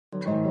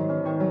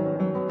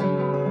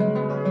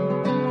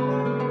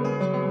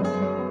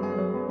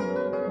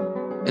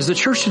Is the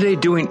church today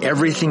doing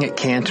everything it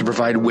can to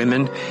provide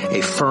women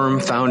a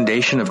firm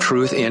foundation of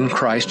truth in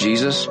Christ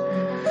Jesus?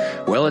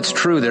 Well, it's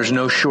true. There's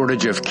no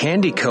shortage of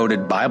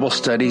candy-coated Bible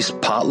studies,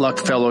 potluck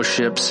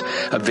fellowships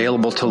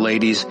available to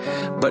ladies.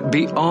 But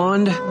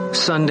beyond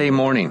Sunday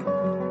morning,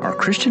 are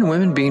Christian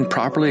women being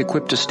properly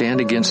equipped to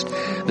stand against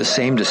the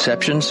same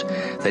deceptions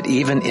that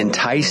even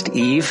enticed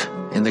Eve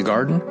in the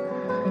garden?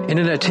 In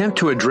an attempt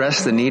to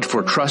address the need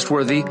for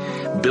trustworthy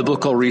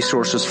biblical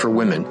resources for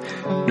women,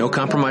 No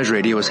Compromise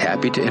Radio is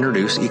happy to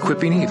introduce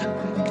Equipping Eve,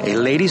 a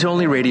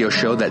ladies-only radio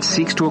show that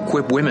seeks to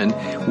equip women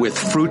with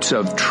fruits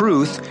of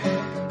truth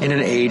in an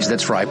age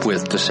that's ripe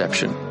with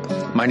deception.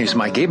 My name is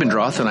Mike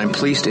Abendroth, and I'm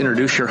pleased to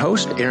introduce your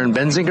host, Erin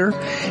Benzinger,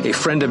 a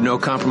friend of No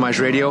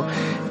Compromise Radio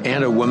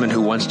and a woman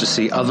who wants to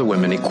see other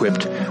women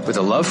equipped with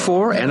a love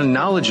for and a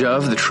knowledge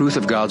of the truth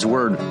of God's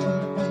Word.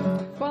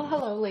 Well,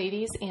 hello,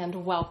 ladies,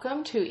 and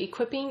welcome to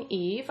Equipping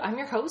Eve. I'm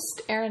your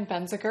host, Erin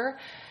Benziger,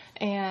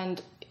 and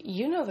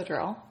you know the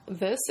drill.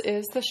 This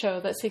is the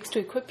show that seeks to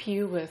equip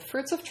you with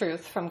fruits of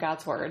truth from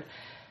God's Word.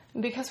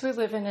 Because we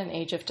live in an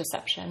age of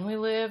deception. We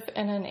live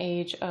in an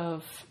age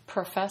of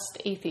professed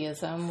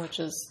atheism, which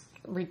is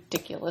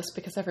ridiculous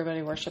because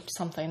everybody worships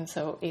something,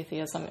 so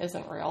atheism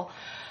isn't real.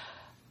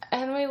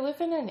 And we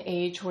live in an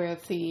age where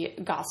the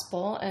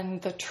gospel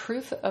and the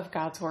truth of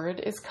God's Word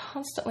is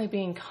constantly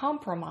being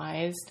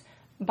compromised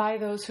by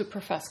those who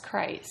profess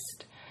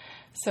Christ.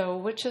 So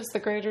which is the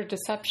greater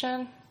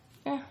deception?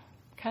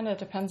 Kind of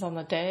depends on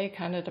the day,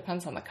 kind of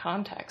depends on the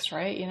context,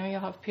 right? You know, you'll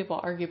have people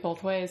argue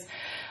both ways.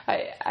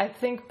 I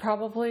think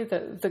probably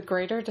the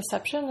greater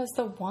deception is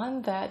the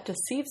one that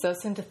deceives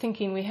us into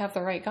thinking we have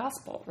the right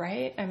gospel,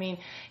 right? I mean,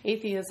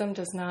 atheism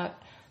does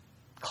not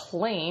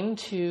claim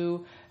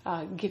to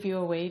give you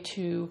a way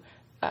to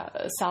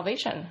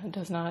salvation. It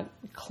does not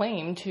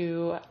claim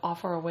to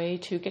offer a way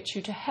to get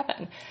you to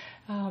heaven.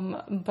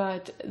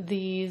 But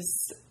these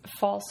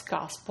false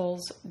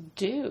gospels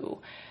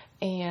do.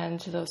 And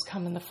those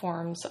come in the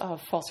forms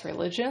of false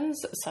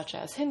religions, such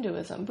as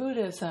Hinduism,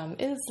 Buddhism,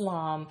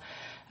 Islam,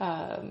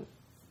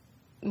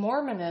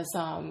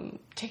 Mormonism,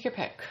 take your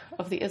pick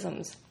of the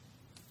isms.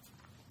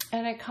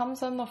 And it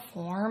comes in the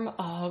form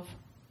of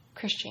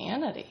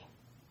Christianity,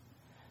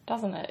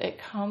 doesn't it? It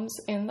comes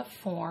in the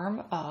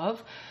form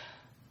of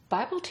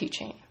Bible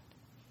teaching.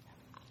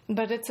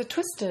 But it's a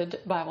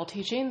twisted Bible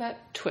teaching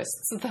that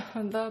twists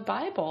the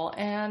Bible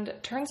and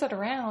turns it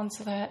around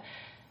so that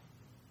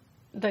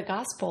the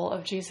gospel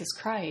of Jesus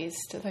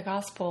Christ, the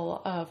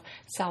gospel of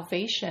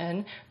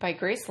salvation by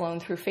grace alone,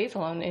 through faith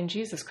alone, in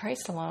Jesus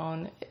Christ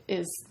alone,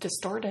 is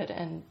distorted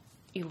and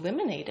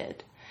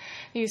eliminated.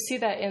 You see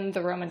that in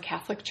the Roman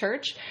Catholic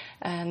Church,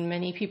 and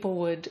many people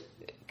would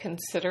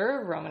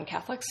consider Roman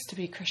Catholics to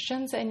be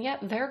Christians, and yet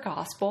their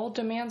gospel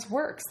demands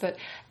works, that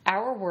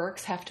our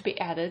works have to be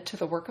added to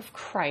the work of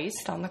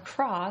Christ on the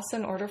cross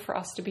in order for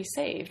us to be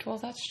saved. Well,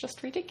 that's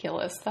just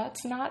ridiculous.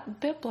 That's not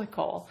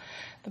biblical.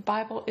 The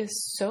Bible is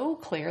so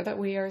clear that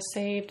we are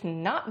saved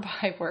not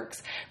by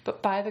works,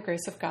 but by the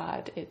grace of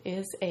God. It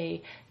is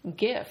a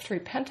gift.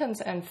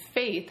 Repentance and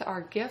faith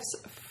are gifts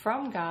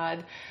from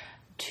God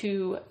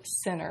to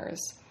sinners.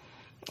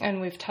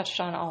 And we've touched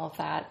on all of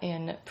that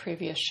in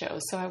previous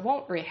shows, so I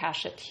won't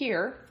rehash it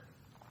here,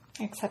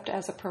 except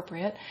as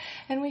appropriate.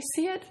 And we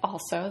see it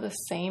also, the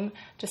same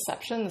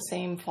deception, the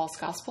same false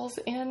gospels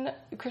in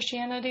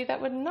Christianity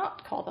that would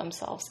not call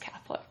themselves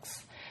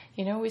Catholics.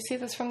 You know, we see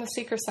this from the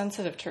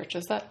seeker-sensitive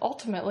churches that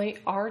ultimately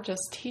are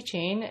just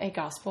teaching a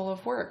gospel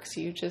of works.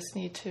 You just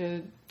need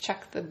to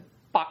check the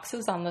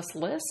boxes on this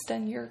list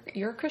and you're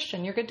a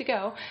Christian. You're good to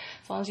go.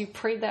 As long as you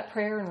prayed that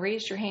prayer and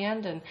raised your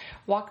hand and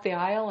walked the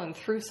aisle and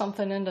threw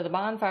something into the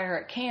bonfire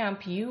at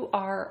camp, you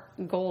are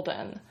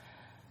golden.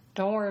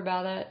 Don't worry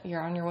about it.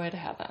 You're on your way to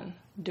heaven.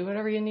 Do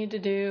whatever you need to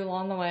do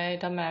along the way.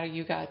 Doesn't matter.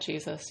 You got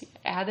Jesus. You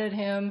added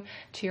him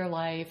to your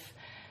life.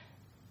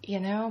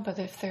 You know, but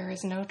if there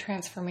is no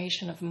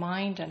transformation of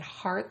mind and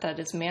heart that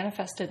is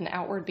manifested in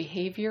outward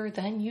behavior,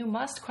 then you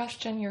must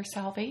question your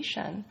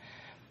salvation.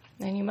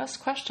 And you must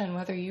question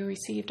whether you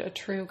received a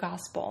true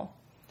gospel.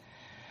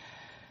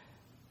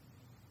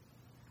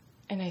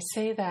 And I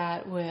say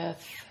that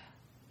with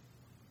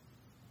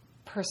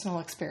personal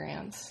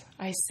experience.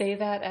 I say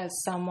that as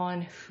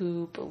someone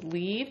who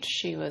believed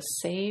she was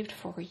saved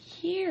for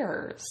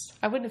years.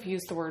 I wouldn't have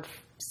used the word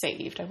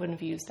saved. I wouldn't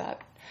have used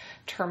that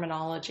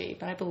terminology.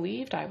 But I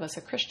believed I was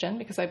a Christian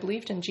because I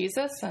believed in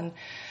Jesus and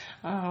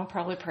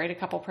probably prayed a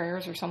couple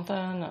prayers or something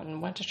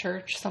and went to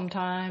church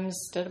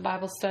sometimes, did a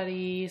Bible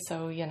study.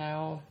 So, you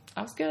know,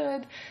 I was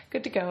good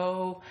to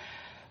go.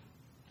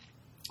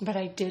 But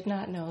I did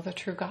not know the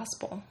true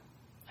gospel.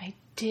 I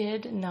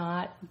did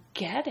not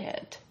get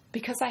it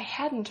because I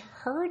hadn't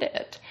heard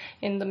it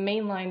in the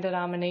mainline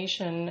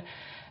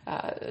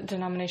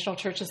denominational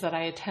churches that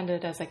I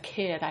attended as a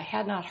kid. I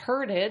had not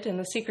heard it in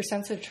the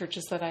seeker-sensitive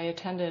churches that I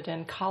attended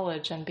in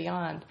college and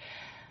beyond.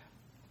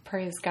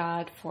 Praise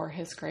God for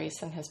his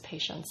grace and his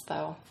patience,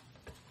 though.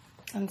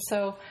 And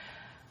so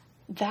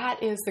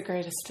that is the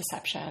greatest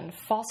deception.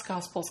 False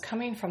gospels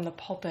coming from the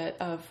pulpit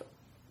of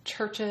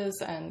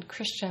churches and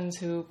Christians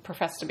who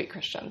profess to be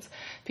Christians,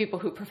 people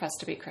who profess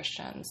to be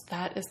Christians.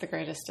 That is the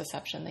greatest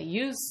deception. They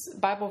use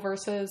Bible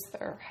verses.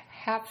 They're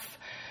half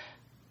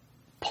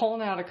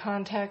pulling out of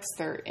context.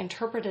 They're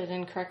interpreted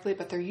incorrectly,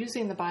 but they're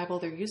using the Bible.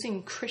 They're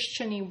using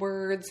Christian-y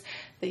words.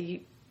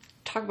 They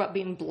talk about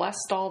being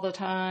blessed all the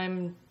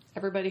time.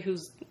 Everybody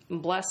who's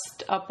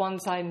blessed up one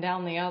side and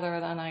down the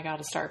other, then I got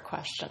to start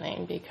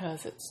questioning,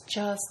 because it's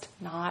just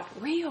not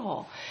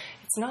real.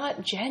 It's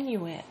not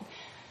genuine.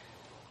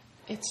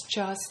 It's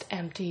just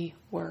empty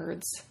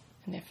words.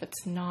 And if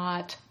it's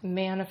not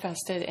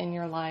manifested in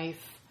your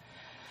life,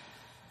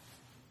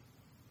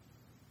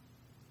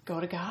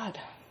 go to God.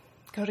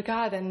 Go to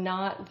God, and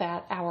not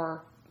that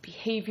our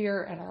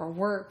behavior and our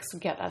works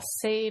get us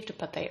saved,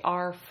 but they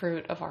are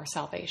fruit of our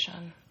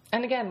salvation.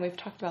 And again, we've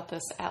talked about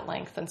this at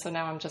length, and so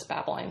now I'm just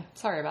babbling.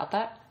 Sorry about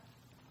that.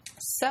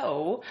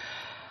 So,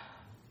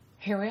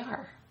 here we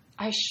are.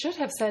 I should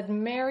have said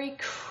Merry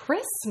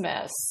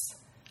Christmas,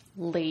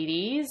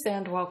 ladies,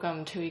 and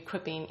welcome to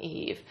Equipping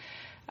Eve.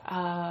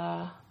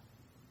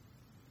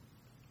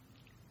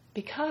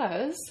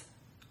 Because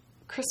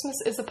Christmas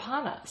is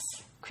upon us.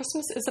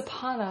 Christmas is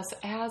upon us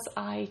as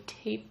I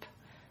tape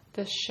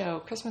this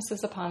show. Christmas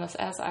is upon us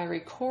as I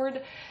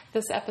record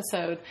this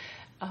episode.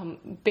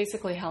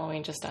 Basically,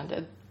 Halloween just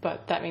ended,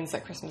 but that means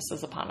that Christmas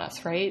is upon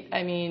us, right?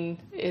 I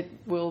mean, it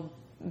will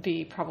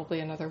be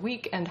probably another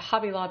week, and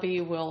Hobby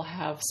Lobby will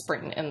have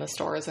spring in the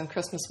stores, and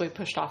Christmas will be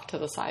pushed off to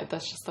the side.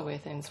 That's just the way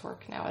things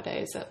work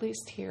nowadays, at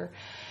least here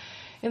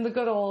in the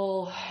good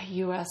old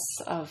U.S.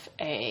 of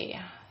A.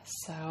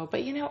 So,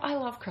 but you know, I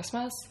love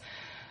Christmas.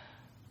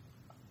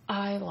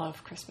 I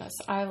love Christmas.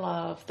 I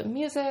love the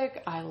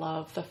music. I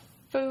love the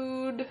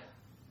food.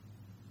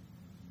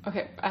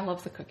 Okay, I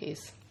love the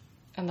cookies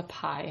and the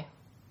pie.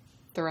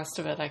 The rest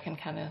of it, I can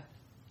kind of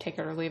take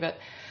it or leave it.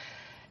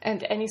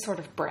 And any sort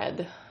of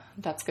bread,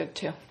 that's good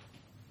too.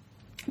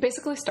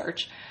 Basically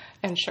starch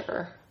and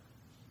sugar.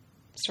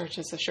 Starch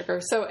is a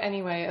sugar. So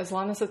anyway, as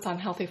long as it's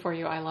unhealthy for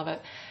you, I love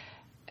it.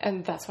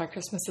 And that's why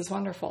Christmas is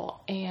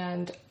wonderful.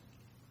 And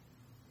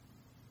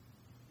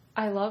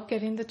I love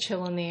getting the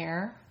chill in the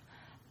air.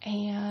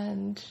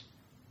 And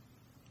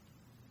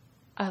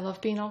I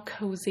love being all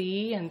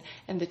cozy, and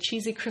the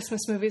cheesy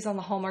Christmas movies on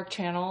the Hallmark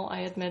Channel. I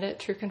admit it,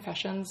 True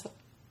Confessions.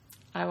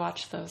 I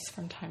watch those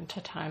from time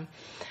to time.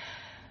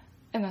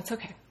 And that's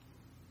okay.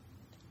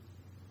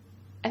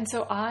 And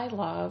so I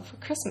love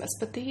Christmas,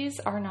 but these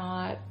are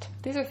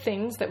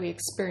things that we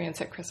experience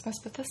at Christmas,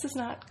 but this is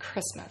not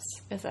Christmas,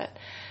 is it?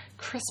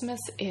 Christmas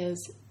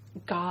is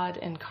God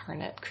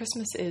incarnate.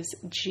 Christmas is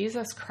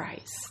Jesus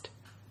Christ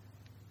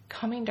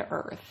coming to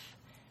earth,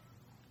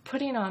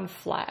 putting on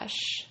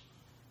flesh,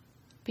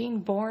 being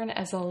born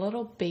as a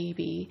little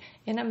baby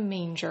in a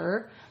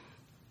manger,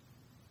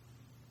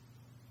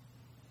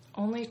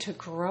 only to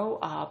grow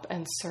up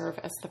and serve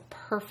as the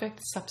perfect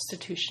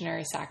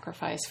substitutionary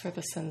sacrifice for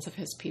the sins of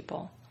his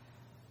people.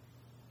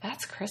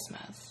 That's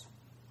Christmas.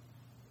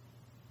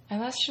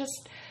 And that's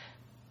just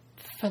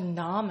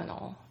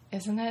phenomenal,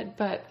 isn't it?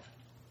 But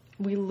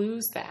we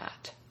lose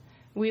that.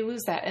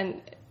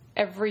 And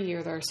every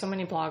year there are so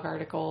many blog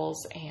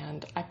articles,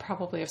 and I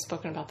probably have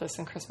spoken about this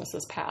in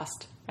Christmases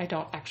past. I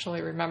don't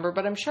actually remember,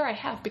 but I'm sure I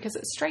have, because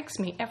it strikes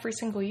me every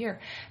single year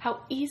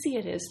how easy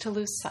it is to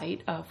lose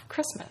sight of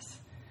Christmas.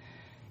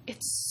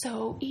 It's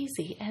so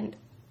easy, and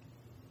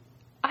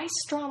I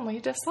strongly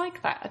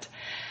dislike that.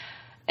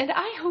 And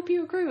I hope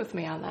you agree with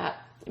me on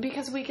that,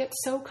 because we get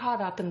so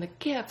caught up in the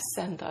gifts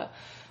and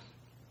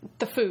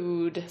the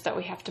food that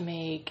we have to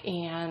make,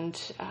 and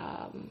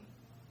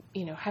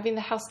having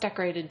the house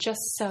decorated just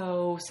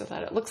so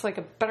that it looks like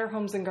a Better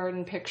Homes and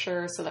Garden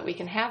picture, so that we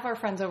can have our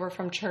friends over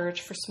from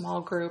church for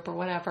small group or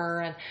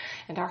whatever,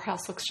 and our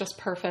house looks just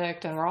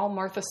perfect, and we're all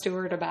Martha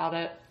Stewart about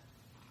it.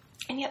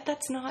 And yet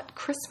that's not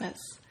Christmas.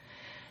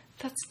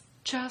 That's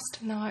just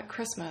not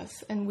Christmas.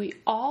 And we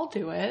all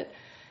do it,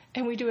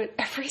 and we do it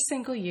every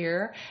single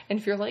year. And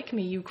if you're like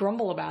me, you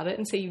grumble about it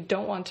and say you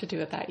don't want to do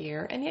it that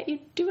year, and yet you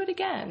do it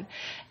again.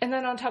 And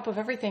then on top of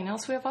everything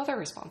else, we have other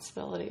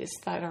responsibilities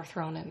that are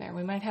thrown in there.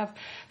 We might have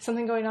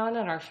something going on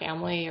in our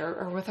family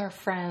or with our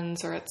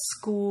friends or at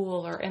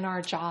school or in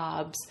our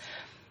jobs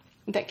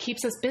that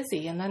keeps us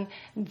busy. And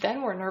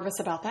then we're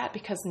nervous about that,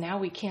 because now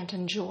we can't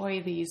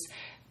enjoy these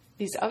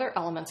other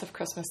elements of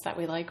Christmas that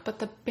we like. But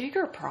the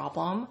bigger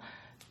problem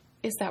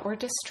is that we're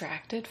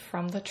distracted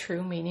from the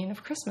true meaning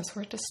of Christmas.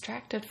 We're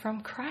distracted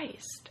from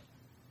Christ.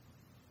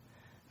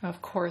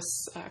 Of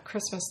course,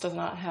 Christmas does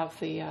not have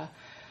the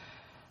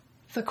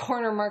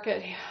corner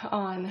market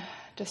on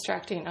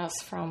distracting us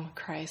from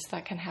Christ.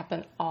 That can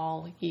happen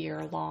all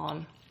year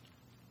long.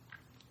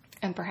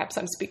 And perhaps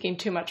I'm speaking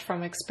too much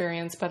from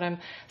experience, but I'm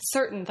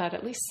certain that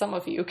at least some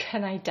of you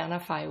can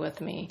identify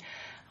with me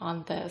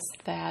on this,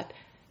 that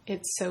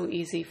it's so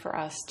easy for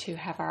us to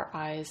have our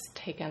eyes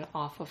taken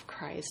off of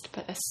Christ.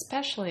 But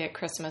especially at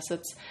Christmas,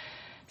 it's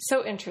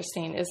so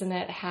interesting, isn't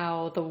it,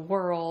 how the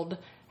world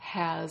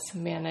has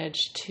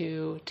managed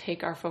to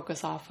take our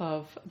focus off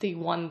of the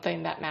one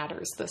thing that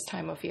matters this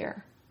time of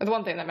year, or the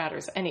one thing that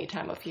matters any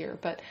time of year.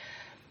 But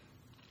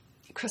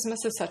Christmas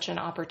is such an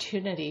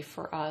opportunity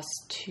for us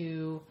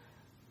to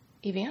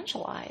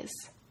evangelize.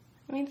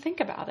 I mean, think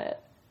about it.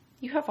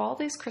 You have all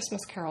these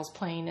Christmas carols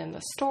playing in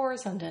the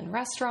stores and in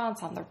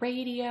restaurants, on the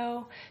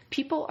radio.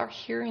 People are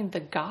hearing the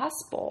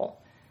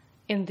gospel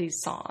in these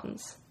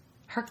songs.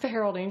 Hark the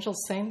Herald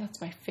Angels Sing,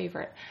 that's my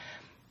favorite.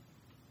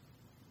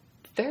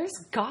 There's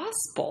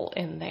gospel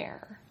in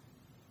there.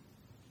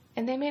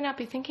 And they may not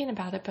be thinking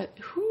about it, but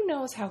who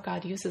knows how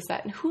God uses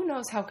that? And who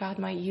knows how God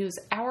might use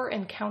our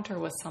encounter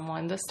with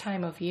someone this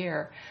time of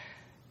year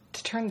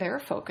to turn their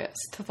focus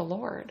to the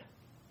Lord.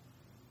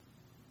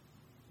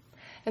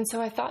 And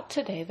so I thought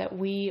today that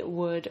we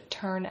would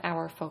turn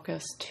our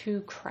focus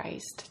to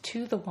Christ,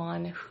 to the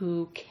one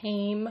who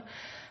came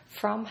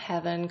from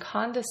heaven,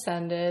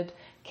 condescended,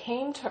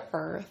 came to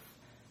earth,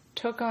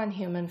 took on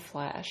human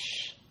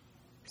flesh,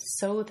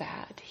 so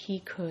that he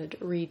could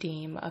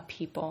redeem a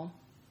people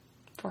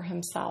for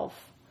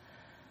himself.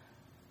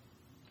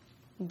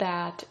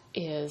 That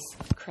is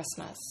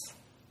Christmas.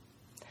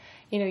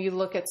 You know, you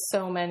look at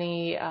so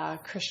many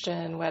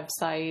Christian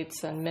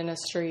websites and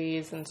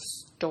ministries and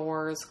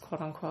stores,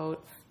 quote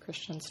unquote,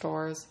 Christian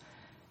stores.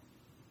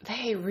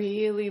 They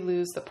really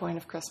lose the point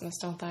of Christmas,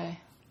 don't they?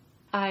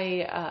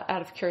 I,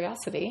 out of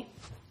curiosity,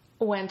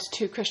 went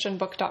to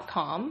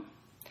christianbook.com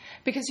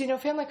because, you know,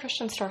 Family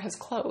Christian Store has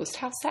closed.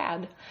 How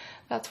sad.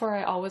 That's where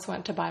I always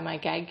went to buy my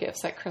gag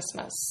gifts at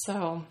Christmas.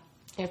 So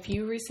if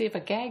you receive a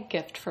gag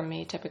gift from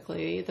me,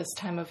 typically this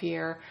time of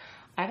year,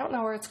 I don't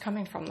know where it's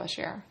coming from this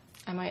year.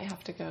 I might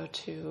have to go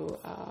to,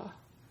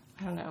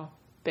 I don't know,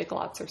 Big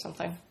Lots or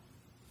something.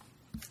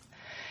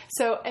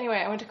 So anyway,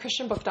 I went to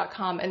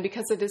christianbook.com, and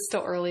because it is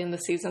still early in the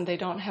season, they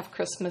don't have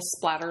Christmas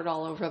splattered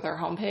all over their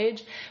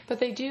homepage, but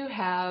they do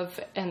have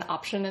an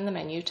option in the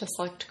menu to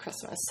select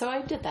Christmas. So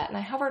I did that, and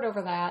I hovered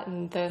over that,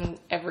 and then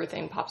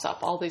everything pops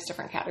up, all these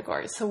different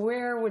categories. So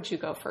where would you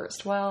go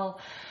first? Well,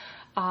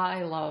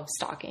 I love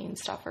stocking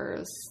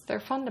stuffers.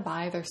 They're fun to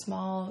buy. They're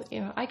small.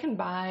 You know, I can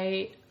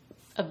buy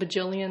a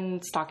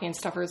bajillion stocking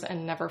stuffers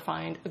and never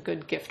find a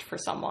good gift for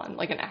someone,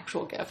 like an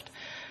actual gift.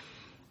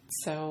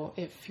 So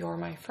if you're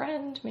my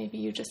friend, maybe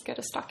you just get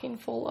a stocking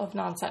full of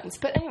nonsense.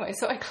 But anyway,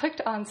 so I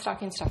clicked on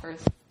stocking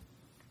stuffers,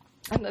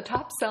 and the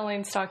top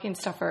selling stocking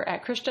stuffer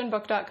at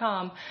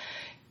christianbook.com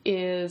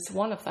is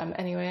one of them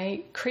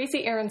anyway,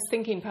 Crazy Aaron's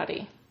Thinking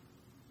Putty.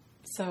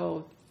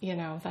 So, you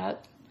know,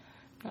 that,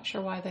 I'm not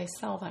sure why they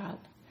sell that.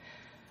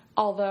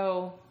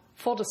 Although,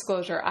 full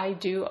disclosure, I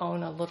do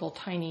own a little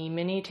tiny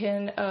mini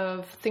tin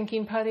of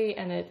thinking putty,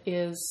 and it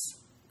is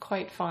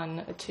quite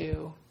fun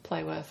to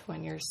play with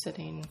when you're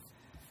sitting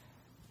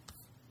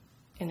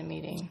in a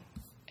meeting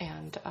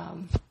and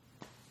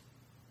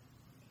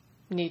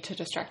need to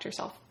distract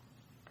yourself.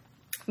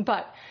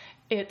 But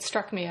it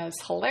struck me as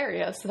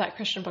hilarious that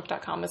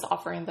christianbook.com is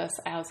offering this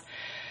as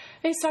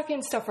a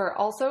stocking stuffer.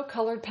 Also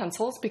colored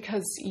pencils,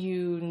 because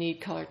you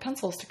need colored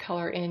pencils to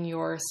color in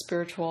your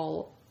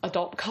spiritual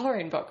adult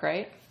coloring book,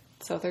 right?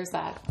 So there's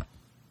that.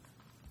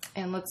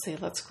 And let's see,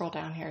 let's scroll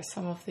down here.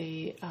 Some of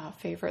the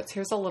favorites.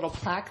 Here's a little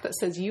plaque that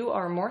says, "You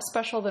are more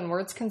special than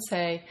words can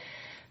say.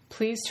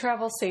 Please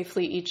travel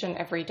safely each and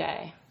every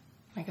day."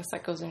 I guess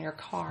that goes in your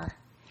car.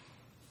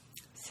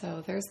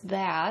 So there's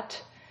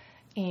that.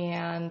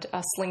 And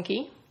a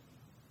slinky.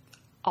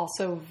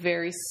 Also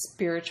very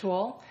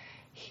spiritual.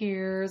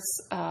 Here's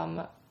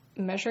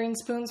measuring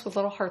spoons with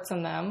little hearts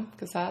in them,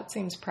 because that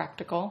seems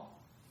practical.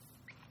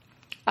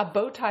 A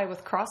bow tie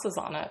with crosses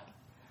on it.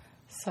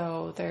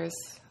 So there's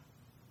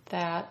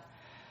that.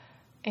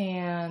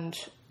 And,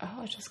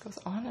 oh, it just goes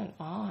on and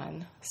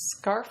on.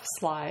 Scarf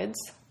slides,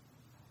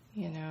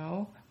 you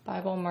know,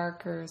 Bible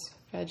markers,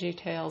 Veggie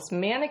Tales,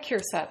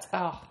 manicure sets.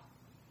 Oh,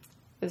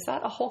 is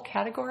that a whole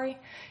category?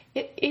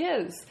 It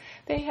is.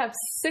 They have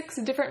 6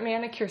 different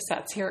manicure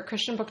sets here at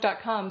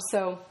christianbook.com.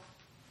 So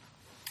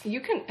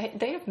you can,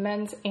 they have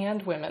men's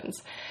and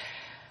women's.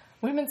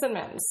 Women's and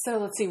men's. So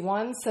let's see.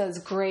 One says,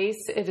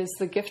 "Grace, it is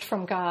the gift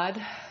from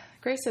God."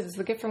 Grace, it is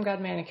the gift from God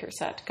manicure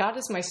set. "God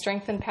is my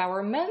strength and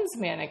power," men's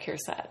manicure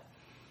set.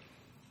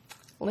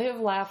 "Live,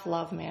 laugh,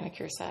 love"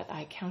 manicure set.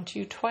 "I count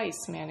you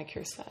twice"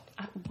 manicure set.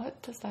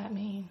 What does that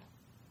mean?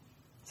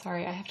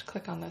 Sorry, I have to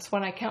click on this.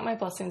 "When I count my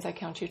blessings, I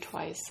count you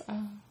twice."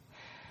 Oh.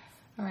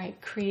 All right.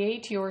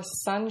 "Create your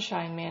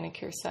sunshine"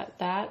 manicure set.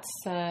 That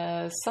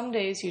says some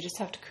days you just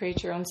have to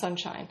create your own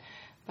sunshine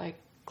by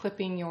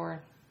clipping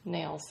your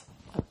nails,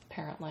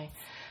 apparently.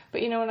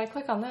 But, you know, when I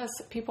click on this,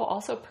 people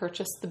also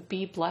purchase the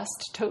Be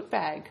Blessed tote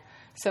bag.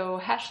 So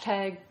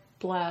hashtag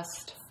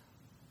blessed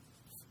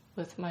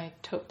with my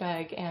tote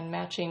bag and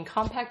matching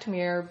compact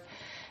mirror,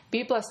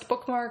 Be Blessed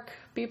bookmark,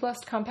 Be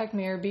Blessed compact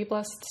mirror, Be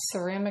Blessed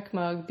ceramic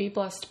mug, Be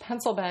Blessed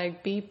pencil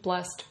bag, Be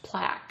Blessed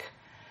plaque.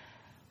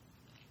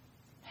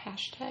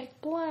 Hashtag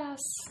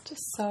blessed.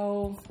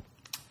 So,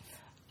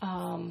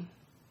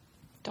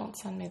 don't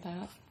send me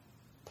that,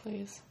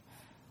 please.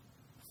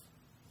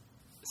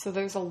 So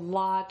there's a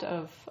lot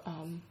of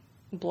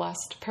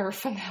blessed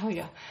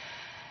paraphernalia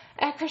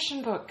at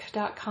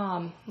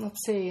christianbook.com.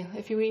 Let's see,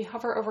 if we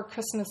hover over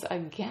Christmas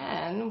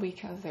again,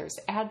 there's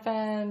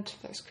Advent,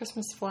 there's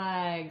Christmas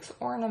flags,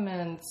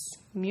 ornaments,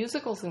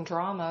 musicals and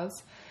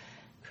dramas,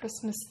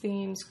 Christmas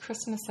themes,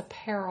 Christmas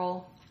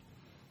apparel,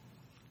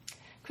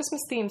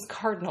 Christmas themes,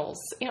 cardinals.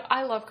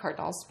 I love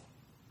cardinals.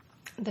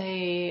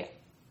 They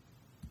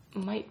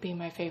might be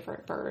my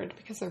favorite bird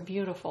because they're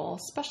beautiful,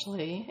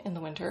 especially in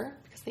the winter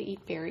because they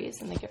eat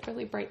berries and they get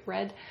really bright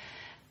red.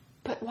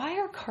 But why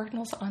are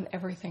cardinals on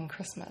everything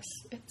Christmas?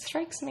 It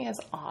strikes me as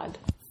odd,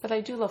 but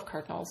I do love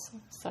cardinals,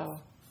 so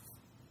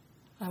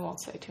I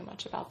won't say too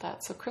much about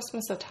that. So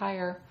Christmas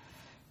attire,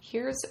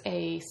 here's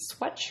a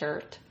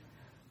sweatshirt.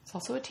 It's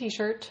also a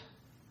t-shirt.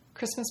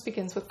 Christmas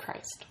begins with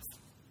Christ.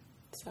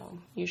 So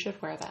you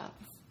should wear that.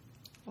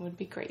 It would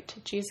be great.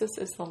 Jesus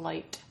is the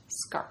light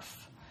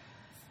scarf.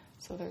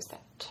 So there's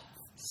that.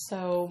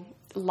 So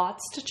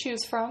lots to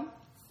choose from.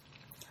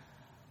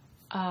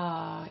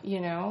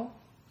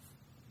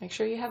 Make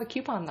sure you have a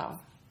coupon though.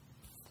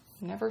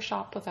 Never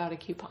shop without a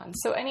coupon.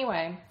 So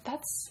anyway,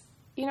 that's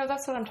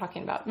what I'm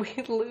talking about.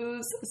 We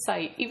lose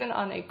sight, even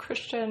on a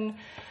Christian,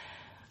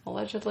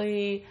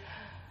 allegedly,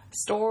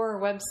 store or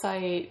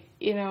website,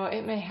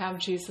 it may have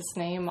Jesus'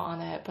 name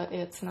on it, but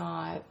it's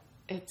not.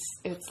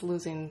 It's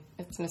missing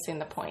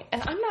the point.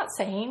 And I'm not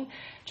saying,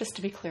 just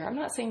to be clear, I'm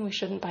not saying we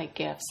shouldn't buy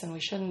gifts and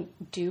we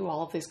shouldn't do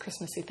all of these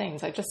Christmassy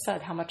things. I just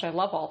said how much I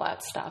love all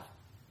that stuff.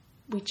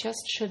 We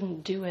just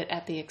shouldn't do it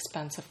at the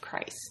expense of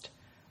Christ,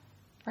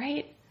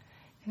 right?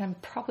 And I'm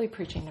probably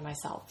preaching to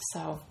myself.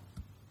 So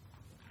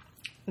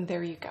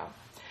there you go.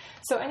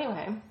 So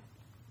anyway,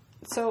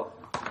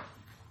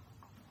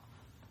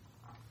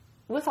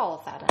 with all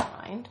of that in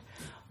mind,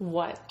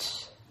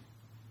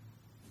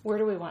 where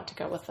do we want to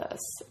go with this?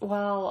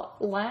 Well,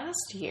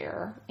 last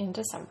year in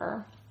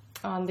December,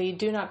 on the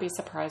Do Not Be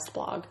Surprised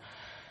blog,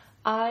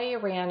 I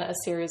ran a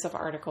series of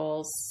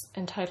articles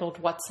entitled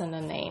What's in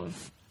a Name?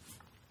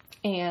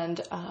 And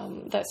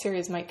that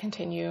series might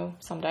continue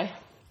someday.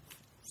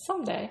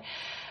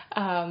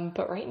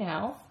 But right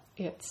now,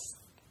 it's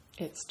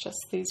just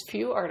these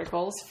few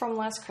articles from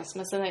last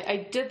Christmas. And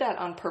I did that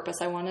on purpose.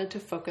 I wanted to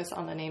focus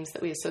on the names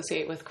that we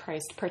associate with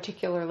Christ,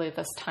 particularly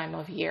this time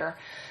of year.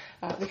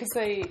 Because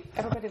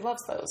everybody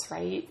loves those,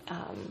 right?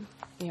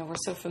 We're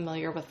so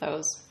familiar with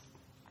those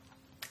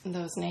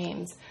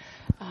names,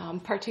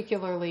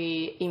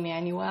 particularly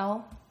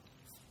Immanuel,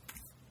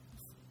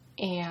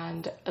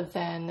 and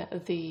then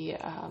the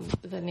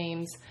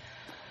names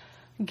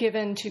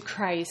given to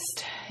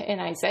Christ in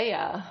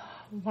Isaiah: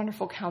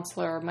 Wonderful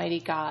Counselor, Mighty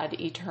God,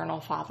 Eternal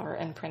Father,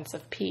 and Prince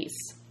of Peace.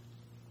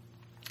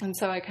 And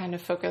so I kind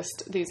of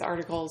focused these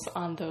articles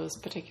on those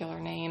particular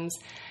names,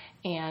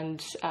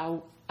 and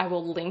I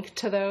will link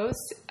to those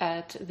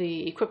at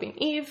the Equipping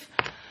Eve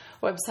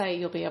website.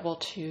 You'll be able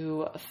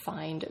to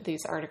find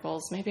these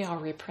articles. Maybe I'll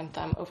reprint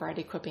them over at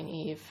Equipping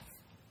Eve.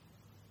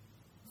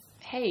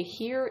 Hey,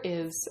 here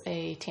is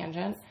a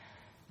tangent.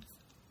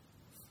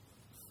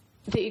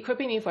 The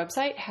Equipping Eve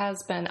website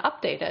has been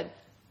updated.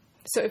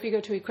 So if you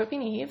go to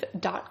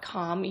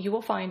equippingeve.com, you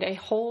will find a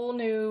whole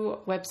new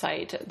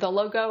website. The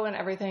logo and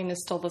everything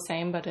is still the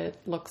same, but it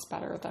looks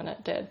better than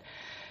it did.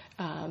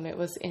 It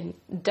was in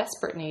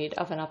desperate need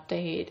of an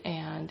update,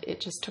 and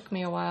it just took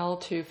me a while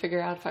to figure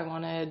out if I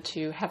wanted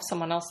to have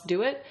someone else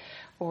do it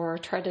or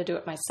try to do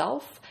it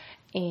myself.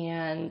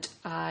 And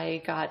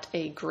I got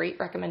a great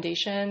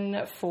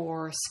recommendation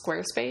for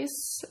Squarespace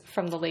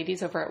from the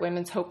ladies over at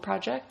Women's Hope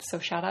Project. So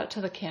shout out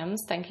to the Kims.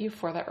 Thank you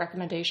for that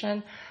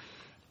recommendation,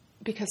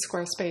 because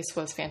Squarespace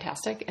was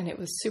fantastic and it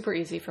was super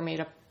easy for me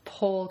to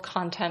pull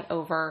content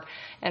over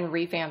and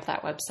revamp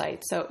that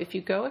website. So if you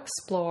go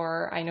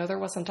explore, I know there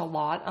wasn't a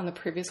lot on the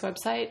previous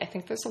website. I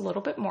think there's a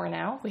little bit more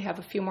now. We have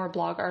a few more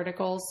blog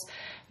articles.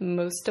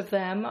 Most of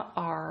them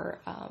are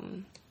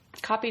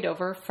copied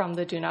over from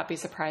the Do Not Be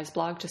Surprised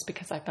blog, just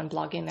because I've been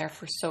blogging there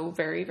for so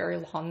very, very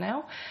long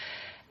now.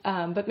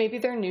 But maybe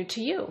they're new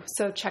to you.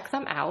 So check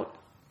them out.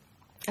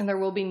 And there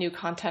will be new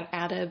content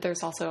added.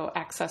 There's also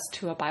access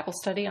to a Bible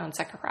study on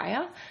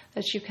Zechariah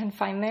that you can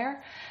find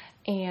there.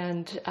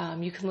 And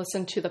you can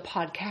listen to the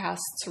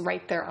podcasts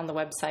right there on the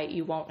website.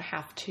 You won't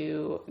have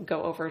to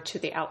go over to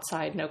the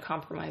Outside No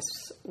Compromise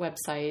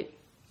website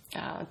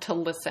to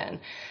listen.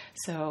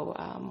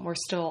 So we're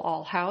still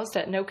all housed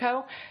at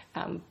NoCo,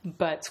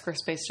 but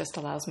Squarespace just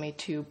allows me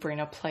to bring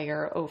a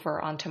player over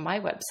onto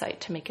my website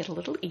to make it a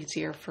little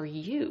easier for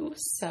you.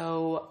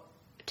 So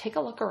take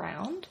a look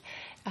around.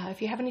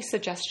 If you have any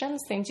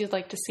suggestions, things you'd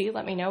like to see,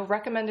 let me know.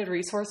 Recommended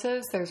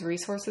resources. There's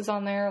resources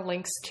on there,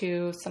 links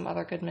to some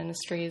other good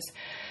ministries,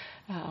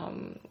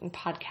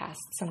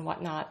 podcasts and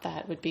whatnot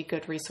that would be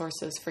good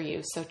resources for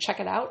you. So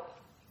check it out.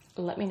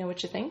 Let me know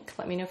what you think.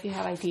 Let me know if you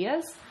have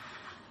ideas.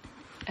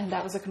 And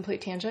that was a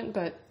complete tangent,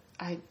 but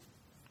I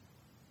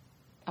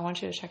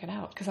want you to check it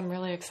out because I'm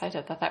really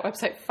excited that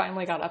website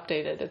finally got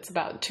updated. It's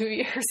about 2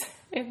 years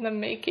in the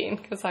making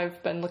because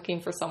I've been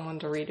looking for someone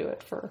to redo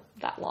it for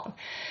that long.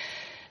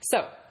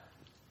 So,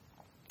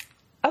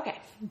 okay,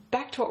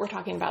 back to what we're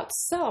talking about.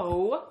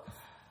 So,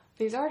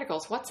 these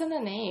articles. What's in the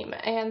name?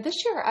 And this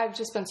year I've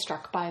just been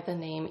struck by the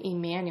name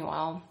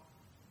Immanuel.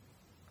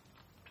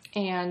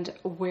 And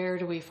where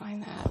do we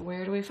find that?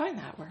 Where do we find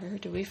that? Where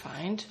do we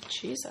find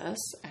Jesus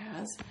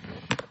as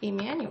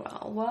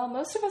Immanuel? Well,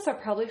 most of us are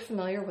probably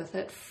familiar with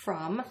it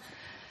from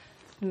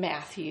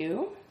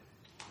Matthew.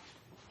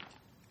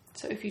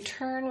 So if you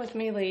turn with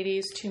me,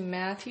 ladies, to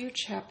Matthew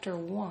chapter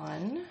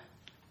 1.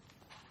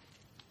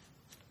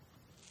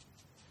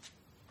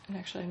 And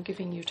actually, I'm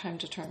giving you time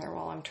to turn there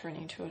while I'm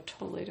turning to a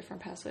totally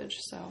different passage.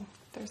 So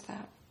there's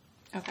that.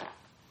 Okay.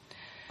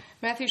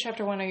 Matthew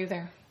chapter 1, are you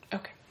there?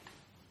 Okay.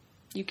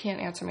 You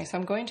can't answer me, so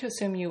I'm going to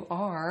assume you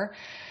are.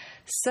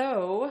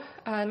 So,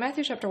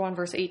 Matthew chapter 1,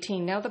 verse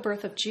 18, now the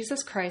birth of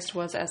Jesus Christ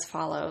was as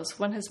follows.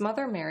 When his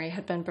mother Mary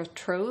had been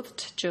betrothed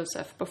to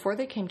Joseph, before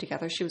they came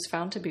together, she was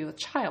found to be with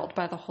child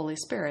by the Holy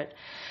Spirit.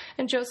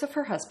 And Joseph,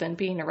 her husband,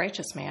 being a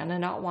righteous man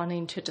and not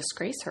wanting to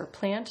disgrace her,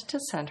 planned to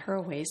send her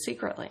away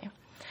secretly.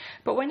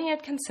 But when he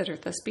had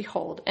considered this,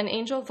 behold, an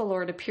angel of the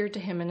Lord appeared to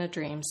him in a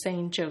dream,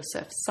 saying,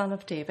 Joseph, son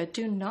of David,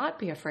 do not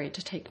be afraid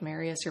to take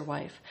Mary as your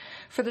wife,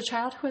 for the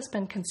child who has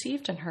been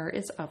conceived in her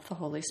is of the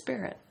Holy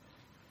Spirit.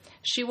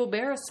 She will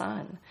bear a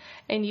son,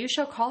 and you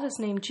shall call his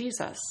name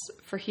Jesus,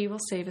 for he will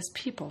save his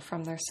people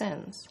from their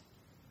sins.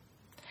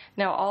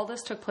 Now all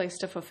this took place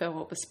to fulfill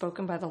what was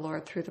spoken by the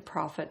Lord through the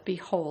prophet.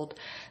 Behold,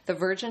 the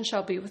virgin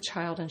shall be with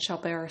child and shall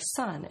bear a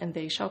son, and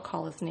they shall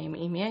call his name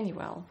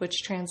Immanuel,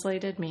 which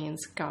translated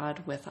means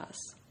God with us.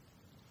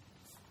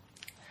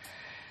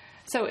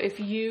 So if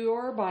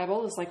your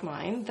Bible is like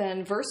mine,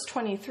 then verse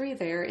 23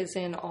 there is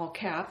in all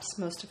caps,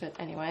 most of it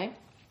anyway.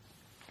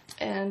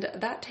 And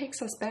that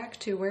takes us back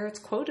to where it's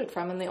quoted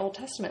from in the Old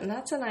Testament, and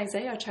that's in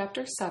Isaiah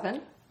chapter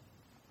 7,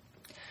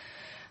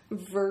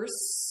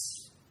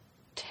 verse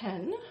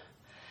 10.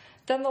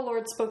 Then the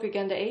Lord spoke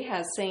again to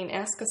Ahaz, saying,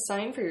 ask a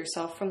sign for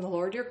yourself from the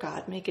Lord your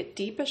God, make it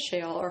deep as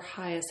Sheol or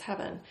high as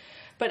heaven.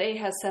 But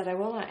Ahaz said, I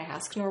will not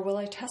ask, nor will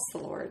I test the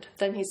Lord.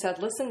 Then he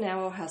said, listen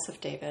now, O house of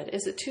David,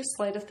 is it too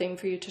slight a thing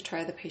for you to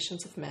try the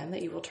patience of men,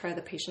 that you will try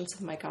the patience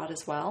of my God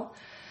as well?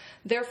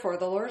 Therefore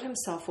the Lord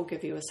himself will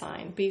give you a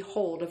sign.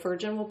 Behold, a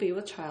virgin will be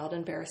with child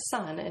and bear a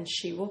son, and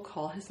she will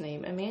call his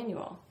name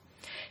Immanuel.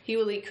 He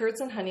will eat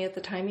curds and honey at the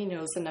time he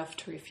knows enough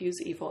to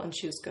refuse evil and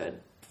choose good.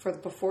 For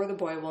before the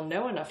boy will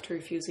know enough to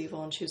refuse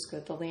evil and choose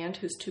good, the land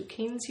whose two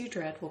kings you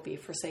dread will be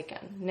forsaken.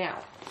 Now,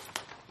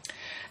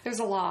 there's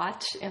a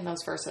lot in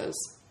those verses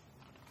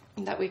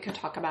that we could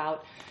talk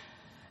about.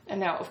 And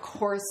now, of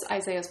course,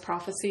 Isaiah's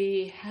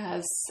prophecy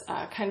has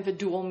kind of a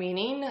dual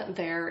meaning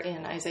there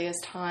in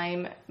Isaiah's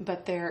time,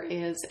 but there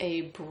is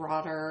a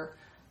broader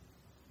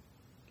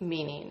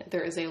meaning.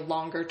 There is a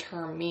longer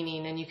term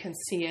meaning, and you can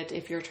see it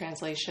if your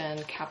translation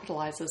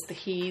capitalizes the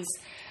he's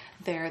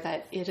there,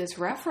 that it is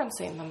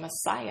referencing the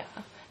Messiah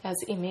as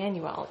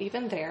Immanuel,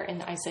 even there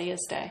in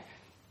Isaiah's day.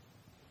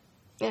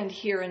 And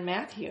here in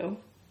Matthew,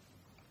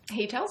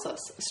 he tells us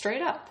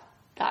straight up,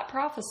 that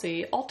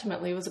prophecy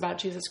ultimately was about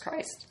Jesus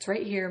Christ. It's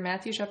right here,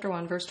 Matthew chapter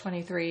 1, verse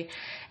 23,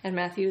 and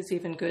Matthew is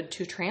even good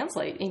to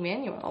translate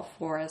Immanuel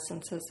for us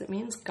and says it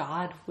means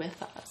God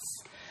with us.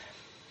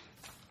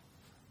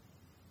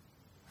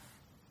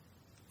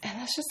 And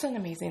that's just an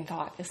amazing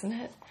thought, isn't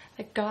it?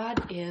 That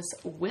God is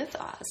with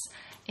us.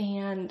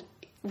 And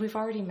we've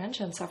already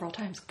mentioned several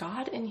times,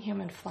 God in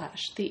human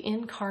flesh, the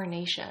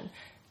incarnation,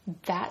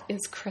 that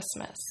is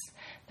Christmas.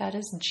 That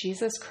is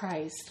Jesus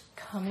Christ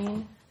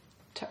coming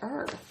to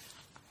earth,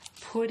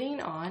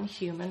 putting on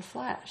human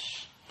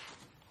flesh,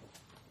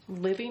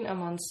 living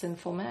among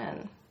sinful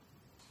men.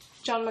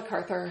 John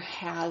MacArthur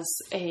has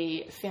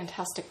a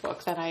fantastic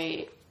book that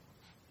I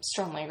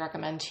strongly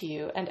recommend to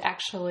you. And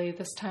actually,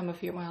 this time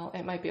of year, well,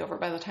 it might be over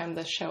by the time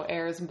this show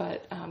airs,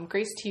 but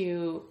Grace to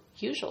You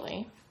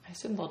usually, I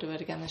assume they'll do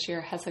it again this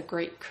year, has a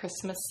great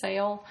Christmas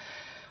sale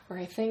where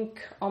I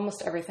think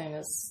almost everything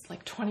is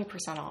like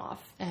 20%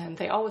 off. And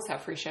they always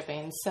have free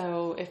shipping.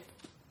 So if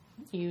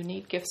you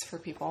need gifts for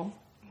people,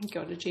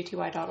 go to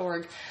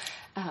gty.org.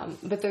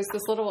 But there's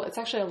this little, it's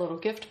actually a little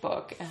gift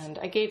book, and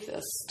I gave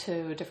this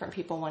to different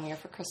people one year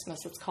for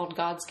Christmas. It's called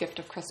God's Gift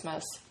of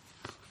Christmas.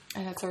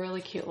 And it's a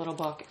really cute little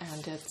book,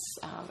 and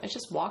it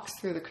just walks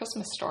through the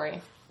Christmas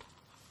story.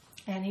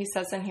 And he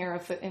says in here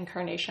of the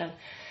incarnation,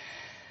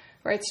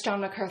 writes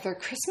John MacArthur,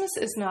 Christmas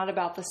is not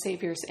about the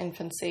Savior's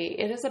infancy.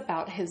 It is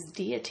about his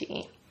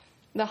deity.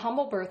 The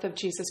humble birth of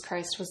Jesus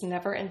Christ was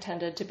never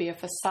intended to be a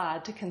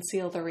facade to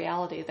conceal the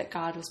reality that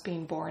God was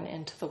being born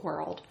into the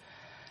world.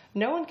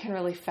 No one can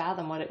really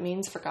fathom what it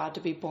means for God to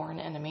be born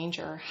in a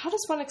manger. How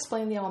does one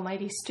explain the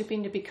Almighty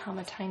stooping to become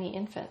a tiny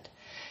infant?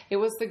 It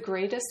was the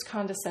greatest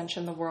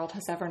condescension the world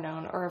has ever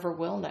known or ever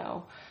will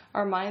know.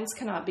 Our minds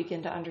cannot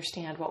begin to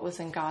understand what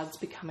was in God's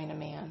becoming a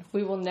man.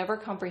 We will never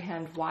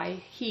comprehend why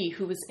he,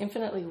 who was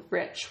infinitely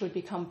rich, would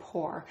become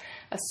poor,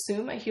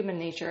 assume a human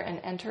nature,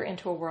 and enter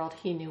into a world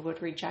he knew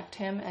would reject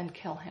him and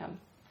kill him.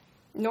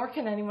 Nor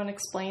can anyone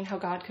explain how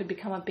God could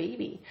become a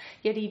baby.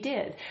 Yet he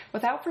did.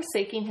 Without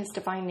forsaking his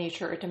divine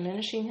nature or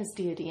diminishing his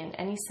deity in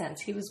any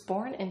sense, he was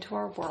born into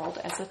our world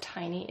as a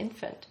tiny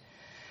infant.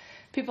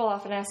 People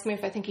often ask me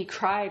if I think he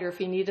cried or if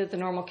he needed the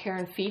normal care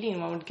and feeding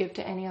one would give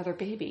to any other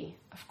baby.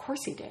 Of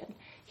course he did.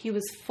 He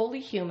was fully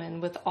human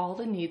with all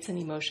the needs and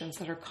emotions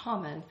that are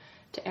common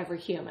to every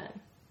human.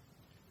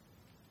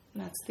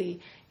 And that's the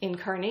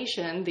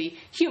incarnation, the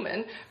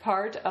human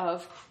part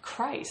of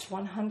Christ,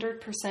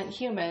 100%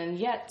 human.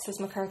 Yet, says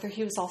MacArthur,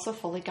 he was also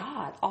fully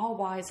God, all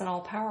wise and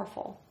all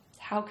powerful.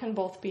 How can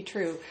both be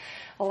true?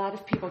 A lot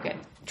of people get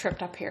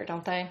tripped up here,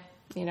 don't they?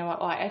 You know what?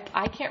 Well,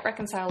 I can't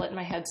reconcile it in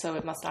my head, so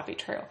it must not be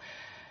true.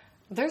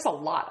 There's a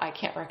lot I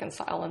can't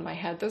reconcile in my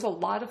head. There's a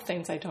lot of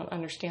things I don't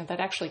understand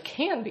that actually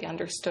can be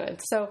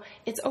understood. So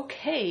it's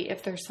okay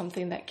if there's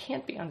something that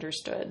can't be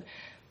understood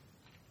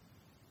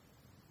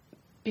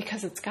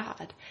because it's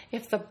God.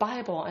 If the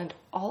Bible and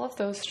all of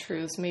those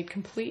truths made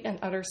complete and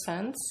utter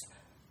sense,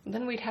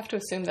 then we'd have to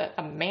assume that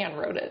a man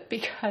wrote it,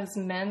 because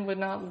men would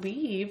not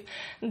leave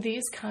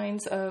these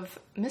kinds of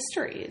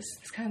mysteries,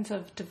 these kinds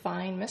of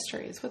divine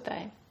mysteries, would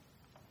they?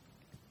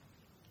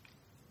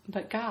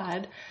 But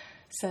God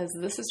says,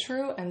 this is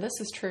true and this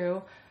is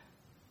true.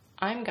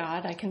 I'm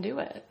God, I can do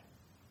it.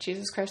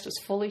 Jesus Christ was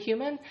fully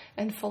human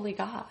and fully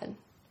God.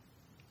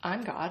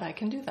 I'm God, I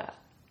can do that.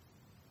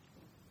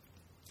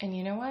 And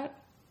you know what?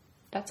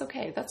 That's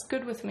okay. That's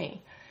good with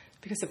me.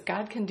 Because if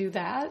God can do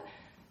that,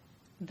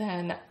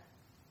 then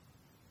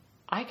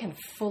I can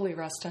fully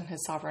rest on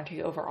his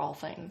sovereignty over all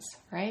things,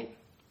 right?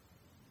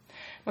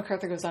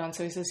 MacArthur goes on,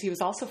 so he says, he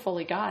was also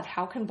fully God.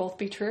 How can both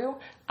be true?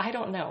 I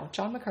don't know.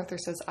 John MacArthur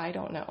says, I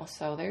don't know.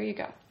 So there you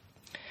go.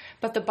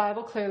 But the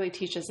Bible clearly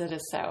teaches it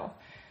is so.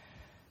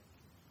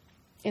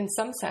 In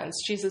some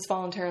sense, Jesus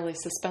voluntarily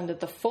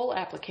suspended the full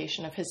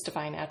application of his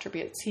divine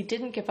attributes. He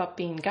didn't give up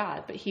being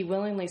God, but he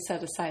willingly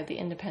set aside the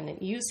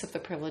independent use of the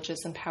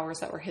privileges and powers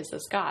that were his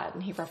as God.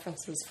 And he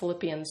references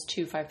Philippians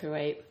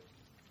 2:5-8.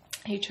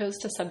 He chose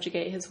to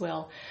subjugate his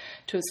will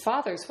to his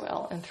Father's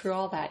will, and through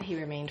all that, he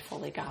remained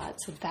fully God.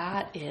 So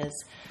that is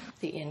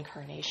the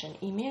incarnation.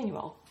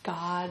 Immanuel,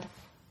 God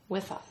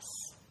with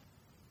us.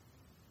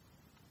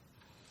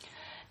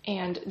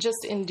 And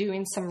just in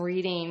doing some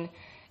reading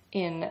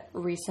in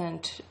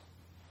recent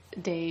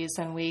days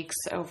and weeks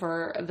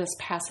over this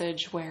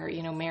passage where,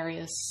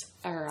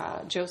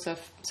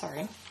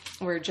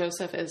 where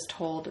Joseph is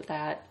told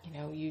that,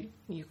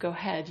 you go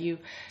ahead, you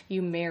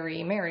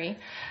marry Mary.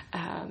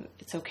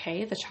 It's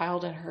okay. The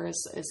child in her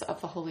is of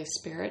the Holy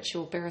Spirit. She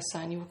will bear a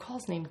son. You will call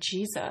his name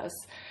Jesus.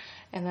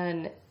 And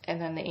then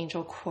the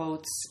angel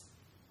quotes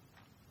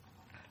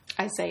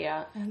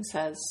Isaiah and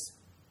says,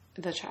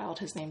 the child,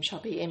 his name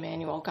shall be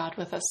Immanuel, God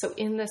with us. So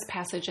in this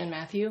passage in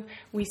Matthew,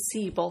 we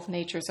see both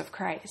natures of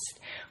Christ.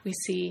 We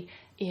see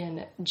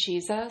in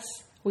Jesus,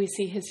 we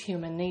see his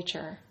human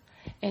nature.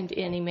 And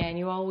in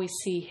Immanuel, we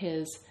see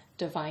his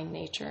divine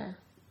nature.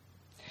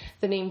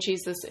 The name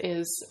Jesus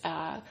is,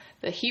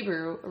 the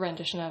Hebrew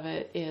rendition of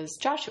it is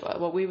Joshua,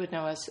 what we would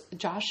know as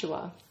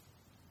Joshua.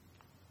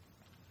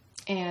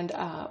 And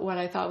what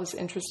I thought was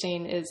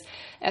interesting is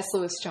S.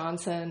 Lewis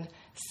Johnson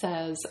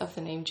says of the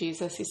name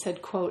Jesus, he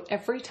said, quote,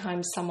 every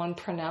time someone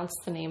pronounced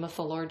the name of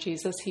the Lord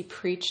Jesus, he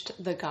preached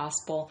the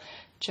gospel,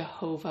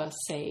 Jehovah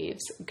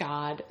saves,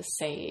 God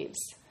saves.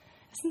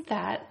 Isn't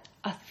that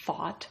a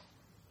thought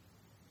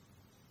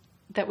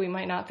that we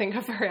might not think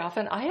of very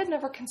often? I had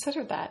never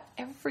considered that.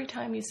 Every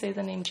time you say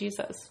the name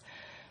Jesus,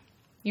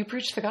 you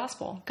preach the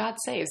gospel, God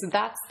saves.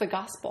 That's the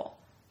gospel,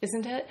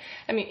 isn't it?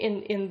 I mean,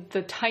 in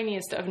the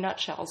tiniest of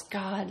nutshells,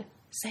 God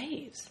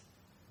saves.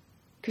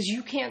 Because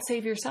you can't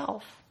save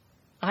yourself.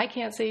 I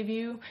can't save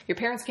you. Your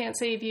parents can't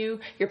save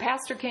you. Your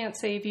pastor can't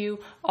save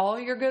you. All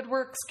your good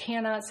works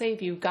cannot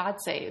save you. God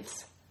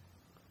saves.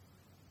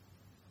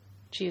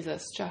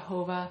 Jesus,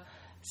 Jehovah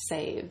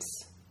saves.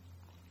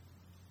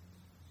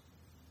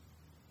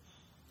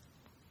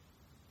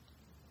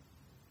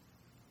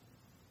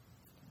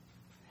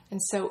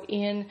 And so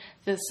in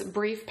this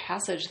brief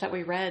passage that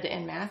we read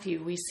in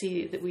Matthew, we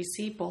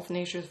see both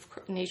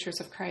natures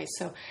of Christ.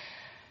 So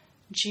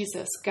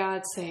Jesus,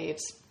 God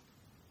saves.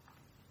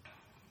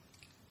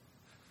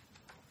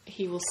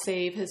 He will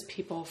save his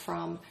people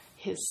from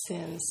his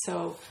sins.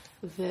 So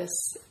this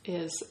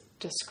is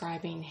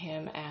describing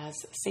him as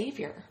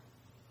Savior.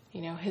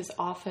 His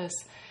office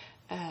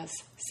as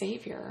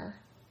Savior.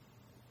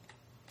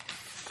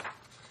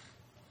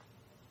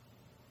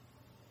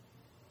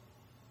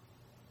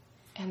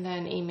 And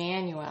then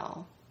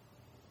Immanuel,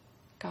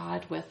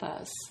 God with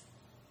us.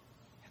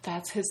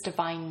 That's his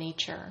divine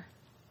nature.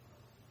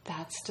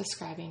 That's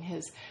describing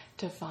his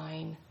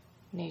divine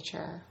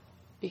nature.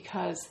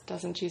 Because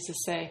doesn't Jesus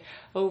say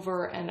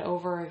over and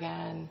over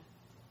again,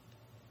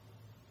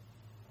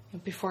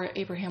 before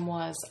Abraham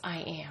was, I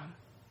am.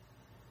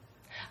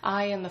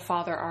 I and the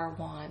Father are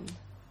one.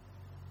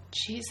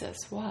 Jesus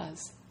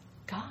was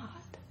God.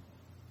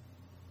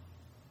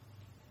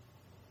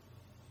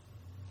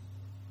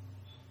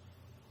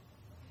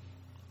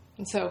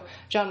 And so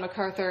John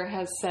MacArthur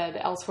has said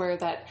elsewhere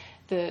that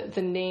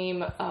the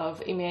name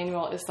of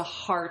Immanuel is the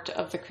heart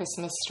of the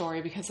Christmas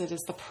story because it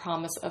is the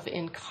promise of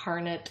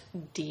incarnate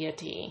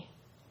deity.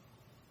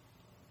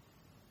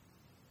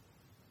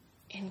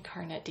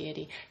 incarnate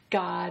deity,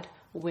 God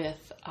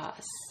with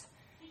us.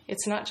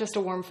 It's not just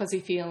a warm, fuzzy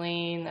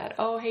feeling that,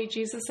 oh, hey,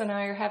 Jesus and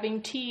I are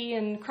having tea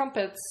and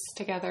crumpets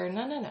together.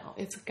 No.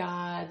 It's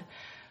God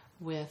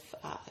with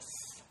us.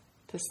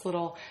 This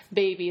little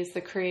baby is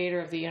the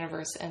creator of the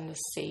universe and the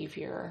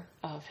savior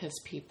of his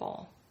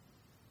people.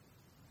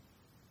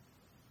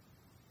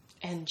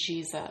 And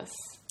Jesus,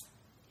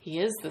 he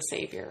is the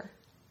savior.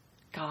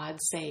 God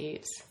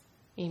saves.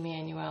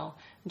 Immanuel,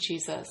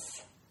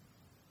 Jesus.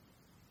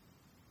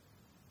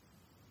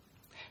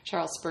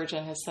 Charles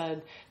Spurgeon has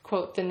said,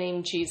 quote, "The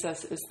name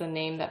Jesus is the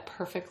name that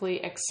perfectly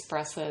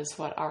expresses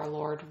what our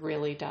Lord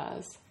really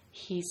does.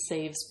 He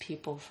saves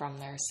people from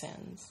their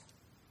sins."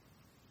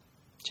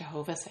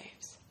 Jehovah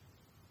saves.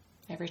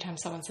 Every time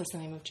someone says the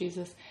name of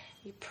Jesus,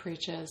 he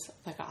preaches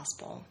the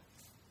gospel.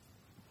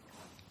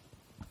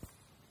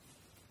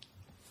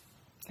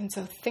 And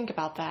so think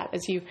about that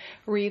as you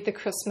read the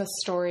Christmas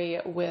story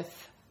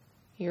with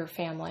your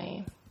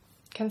family.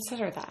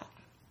 Consider that.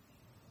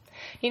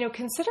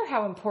 Consider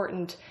how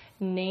important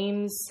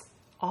names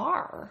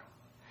are.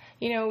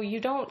 You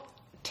don't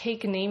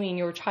take naming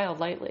your child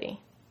lightly.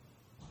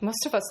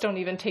 Most of us don't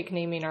even take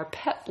naming our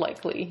pet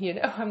lightly.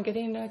 I'm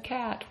getting a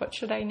cat. What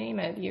should I name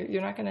it?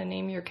 You're not going to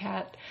name your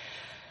cat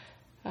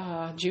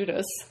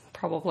Judas,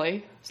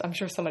 probably. I'm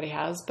sure somebody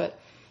has,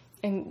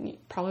 and you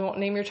probably won't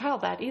name your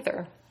child that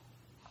either.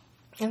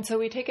 And so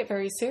we take it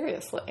very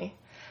seriously.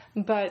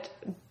 But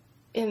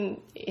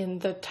in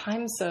the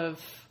times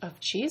of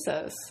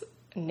Jesus,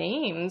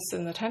 names,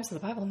 in the times of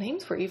the Bible,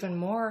 names were even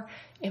more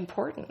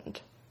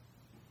important.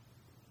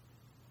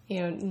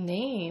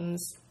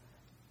 Names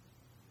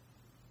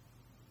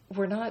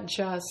were not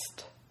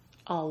just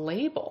a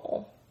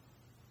label.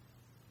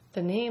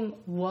 The name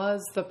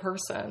was the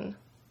person.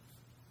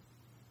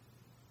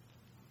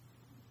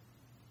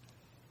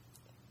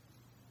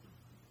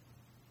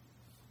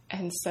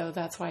 And so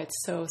that's why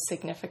it's so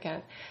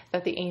significant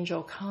that the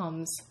angel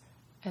comes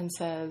and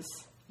says,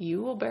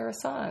 "You will bear a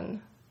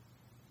son.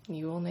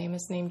 You will name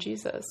his name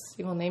Jesus.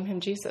 You will name him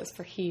Jesus,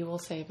 for he will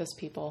save his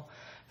people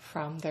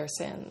from their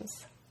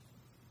sins."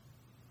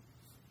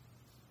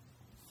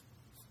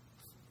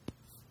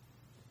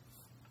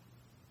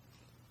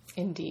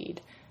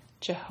 Indeed,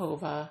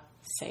 Jehovah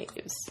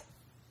saves.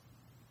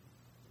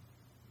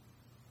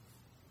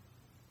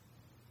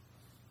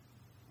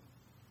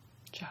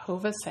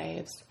 Jehovah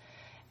saves,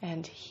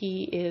 and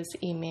he is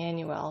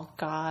Immanuel,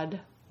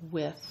 God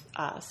with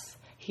us.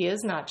 He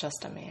is not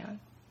just a man.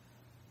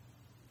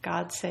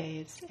 God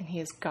saves, and he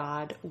is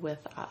God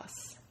with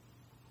us.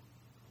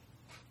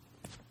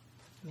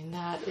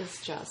 That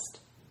is just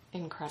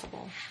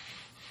incredible.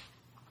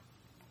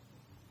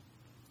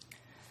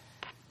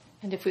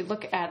 And if we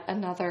look at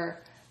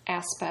another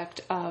aspect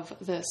of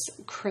this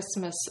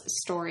Christmas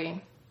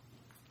story,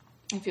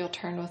 if you'll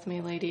turn with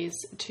me, ladies,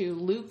 to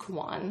Luke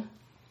 1,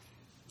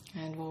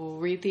 and we'll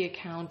read the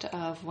account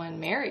of when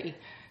Mary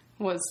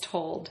was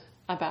told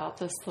about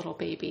this little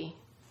baby.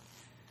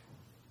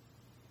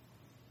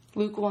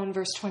 Luke 1,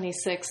 verse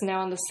 26,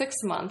 "Now in the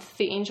 6th month,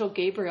 the angel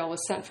Gabriel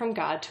was sent from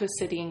God to a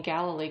city in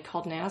Galilee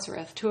called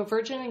Nazareth, to a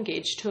virgin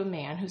engaged to a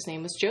man whose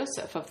name was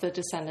Joseph, of the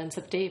descendants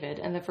of David,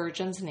 and the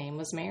virgin's name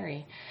was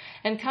Mary.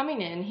 And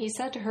coming in, he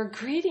said to her,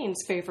 'Greetings,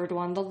 favored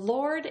one, the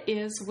Lord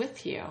is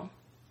with you.'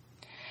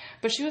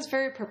 But she was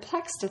very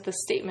perplexed at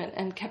this statement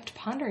and kept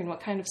pondering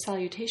what kind of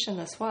salutation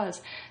this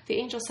was. The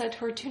angel said to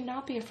her, 'Do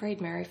not be afraid,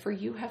 Mary, for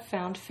you have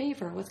found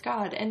favor with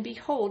God. And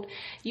behold,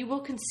 you will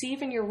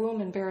conceive in your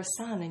womb and bear a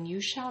son, and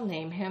you shall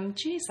name him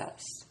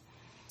Jesus.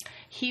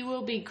 He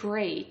will be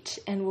great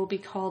and will be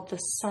called the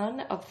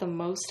Son of the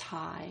Most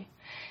High.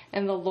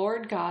 And the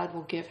Lord God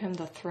will give him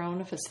the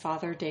throne of his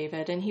father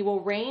David, and he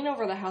will reign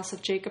over the house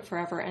of Jacob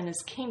forever, and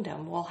his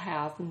kingdom will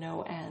have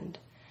no end.'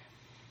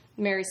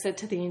 Mary said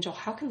to the angel,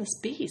 'How can this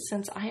be,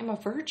 since I am a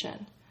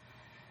virgin?'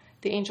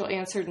 The angel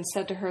answered and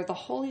said to her, 'The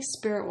Holy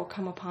Spirit will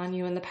come upon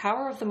you, and the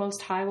power of the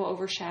Most High will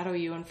overshadow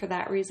you, and for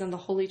that reason the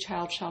Holy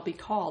Child shall be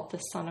called the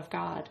Son of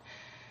God.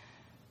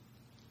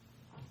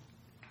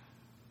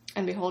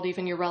 And behold,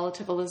 even your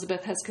relative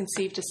Elizabeth has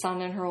conceived a son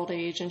in her old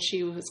age, and she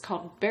who is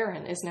called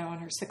barren is now in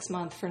her 6th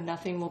month, for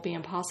nothing will be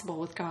impossible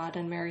with God.'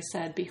 And Mary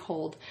said,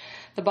 'Behold,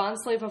 the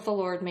bondslave of the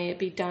Lord, may it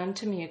be done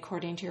to me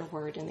according to your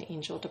word.' And the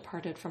angel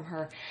departed from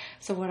her."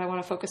 So what I want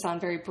to focus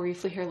on very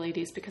briefly here,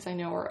 ladies, because I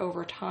know we're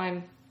over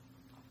time,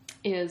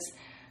 is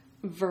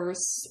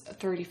verse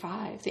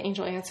 35. The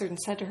angel answered and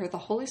said to her, "The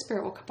Holy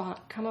Spirit will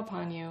come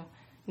upon you."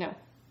 No.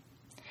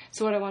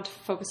 So what I want to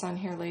focus on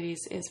here,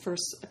 ladies, is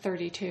verse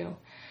 32.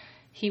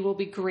 "He will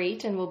be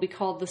great and will be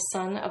called the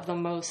Son of the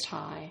Most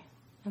High,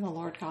 and the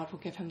Lord God will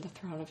give him the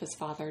throne of his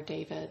father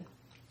David."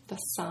 The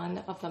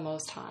Son of the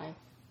Most High.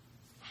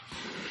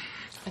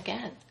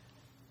 Again,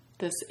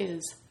 this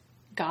is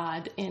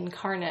God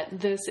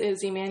incarnate. This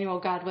is Immanuel,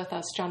 God with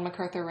us. John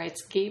MacArthur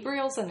writes,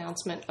 "Gabriel's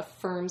announcement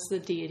affirms the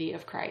deity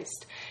of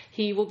Christ.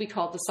 He will be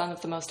called the Son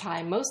of the Most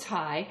High." Most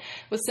High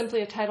was simply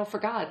a title for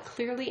God,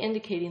 clearly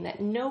indicating that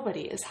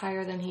nobody is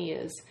higher than he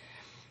is.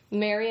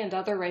 Mary and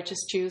other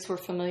righteous Jews were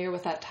familiar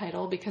with that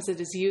title because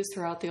it is used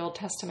throughout the Old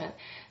Testament.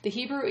 The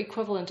Hebrew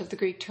equivalent of the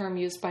Greek term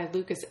used by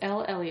Luke is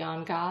El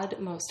Elyon, God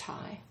Most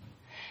High.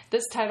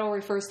 This title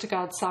refers to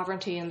God's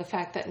sovereignty and the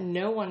fact that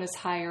no one is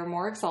higher,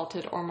 more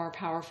exalted, or more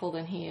powerful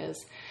than he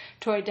is.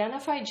 To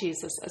identify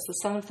Jesus as the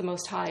Son of the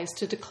Most High is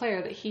to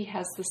declare that he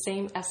has the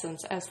same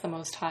essence as the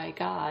Most High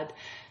God.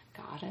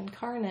 God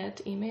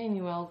incarnate,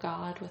 Immanuel,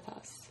 God with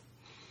us.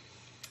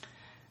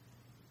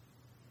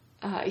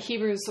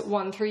 Hebrews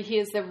 1:3, he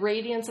is the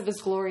radiance of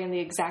his glory and the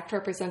exact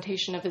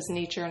representation of his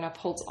nature and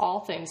upholds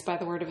all things by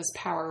the word of his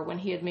power. When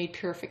he had made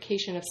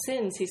purification of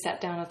sins, he sat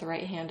down at the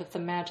right hand of the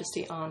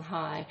Majesty on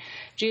high.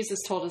 Jesus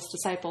told his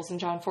disciples in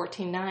John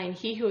 14:9,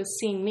 he who has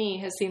seen me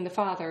has seen the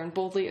Father, and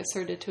boldly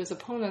asserted to his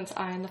opponents,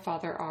 I and the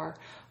Father are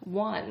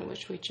one,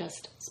 which we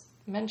just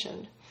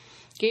mentioned.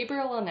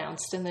 Gabriel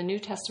announced, and the New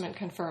Testament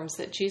confirms,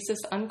 that Jesus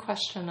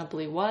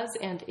unquestionably was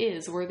and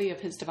is worthy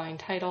of his divine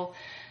title,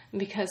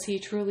 because he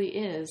truly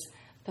is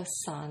the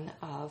Son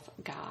of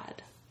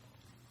God.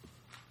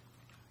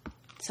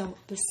 So,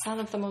 the Son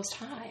of the Most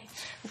High.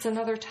 It's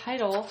another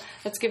title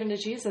that's given to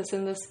Jesus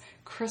in this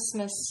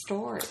Christmas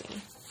story.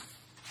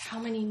 How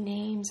many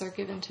names are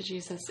given to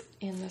Jesus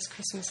in this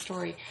Christmas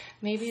story?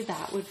 Maybe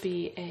that would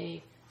be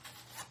a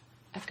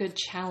good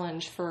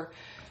challenge for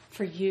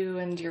you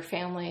and your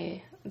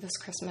family this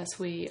Christmas.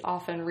 We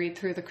often read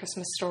through the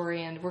Christmas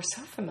story and we're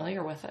so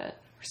familiar with it.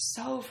 We're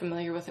so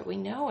familiar with it. We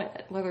know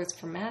it. Whether it's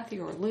from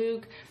Matthew or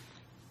Luke,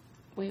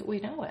 we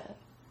know it.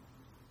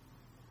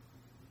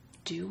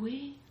 Do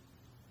we?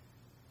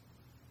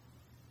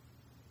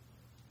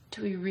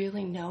 Do we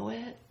really know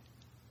it?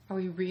 Are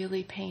we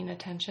really paying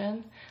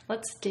attention?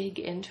 Let's dig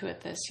into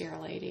it this year,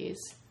 ladies.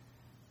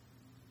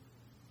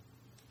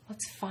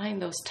 Let's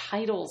find those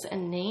titles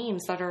and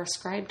names that are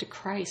ascribed to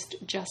Christ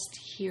just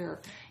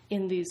here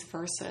in these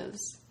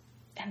verses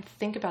and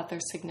think about their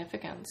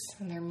significance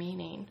and their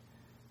meaning.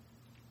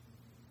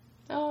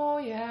 Oh,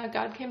 yeah,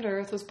 God came to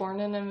earth, was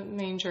born in a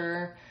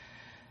manger,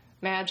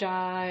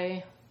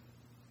 magi,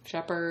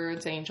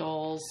 shepherds,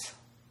 angels.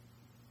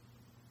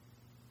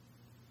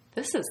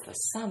 This is the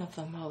Son of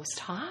the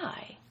Most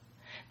High.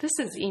 This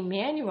is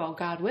Immanuel,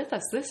 God with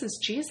us. This is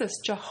Jesus,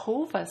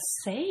 Jehovah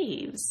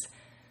saves.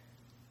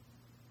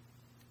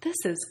 This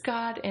is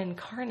God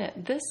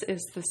incarnate. This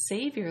is the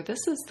Savior.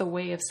 This is the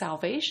way of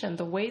salvation,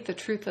 the way, the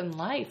truth, and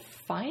life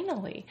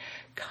finally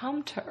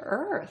come to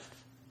earth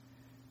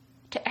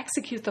to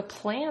execute the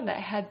plan that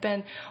had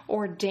been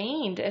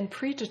ordained and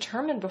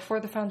predetermined before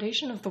the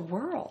foundation of the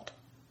world.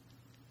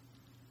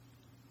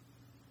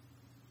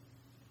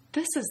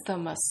 This is the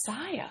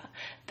Messiah.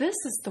 This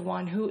is the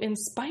one who, in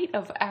spite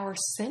of our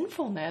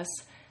sinfulness,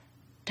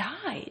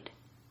 died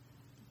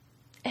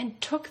and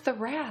took the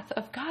wrath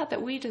of God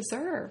that we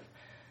deserve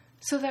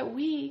so that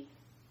we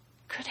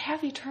could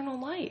have eternal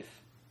life.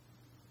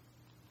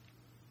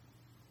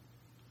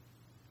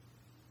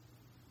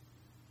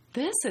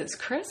 This is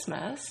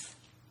Christmas.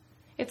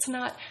 It's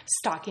not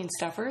stocking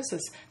stuffers,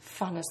 as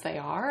fun as they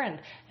are,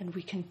 and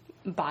we can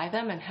buy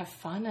them and have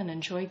fun and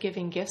enjoy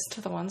giving gifts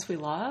to the ones we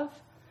love.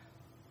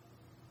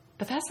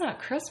 But that's not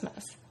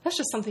Christmas. That's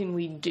just something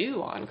we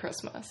do on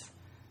Christmas.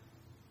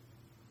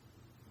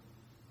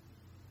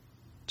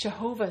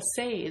 Jehovah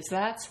saves,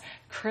 that's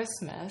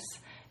Christmas.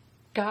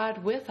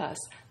 God with us,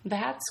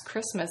 that's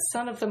Christmas.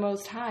 Son of the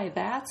Most High,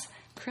 that's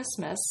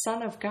Christmas.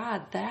 Son of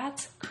God,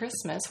 that's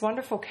Christmas.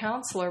 Wonderful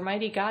Counselor,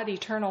 Mighty God,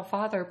 Eternal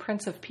Father,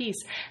 Prince of Peace,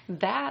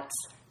 that's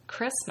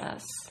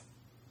Christmas.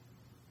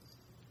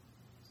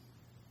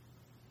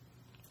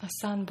 A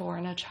son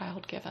born, a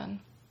child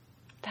given,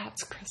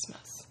 that's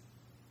Christmas.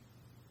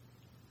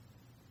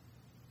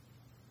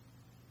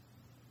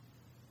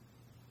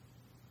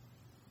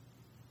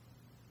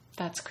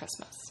 That's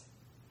Christmas.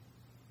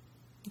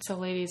 So,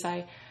 ladies,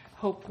 I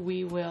hope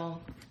we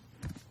will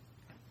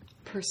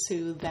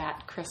pursue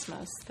that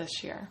Christmas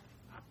this year.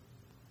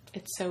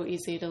 It's so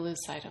easy to lose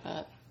sight of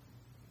it.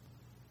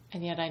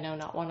 And yet I know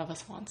not one of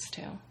us wants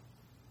to.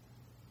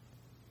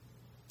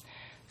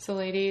 So,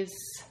 ladies,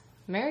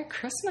 Merry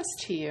Christmas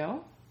to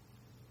you.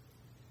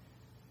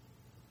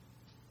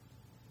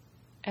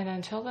 And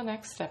until the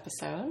next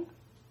episode,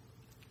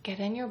 get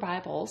in your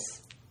Bibles,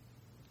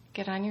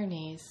 get on your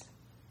knees,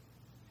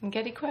 and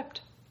get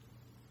equipped.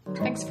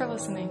 Thanks for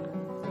listening.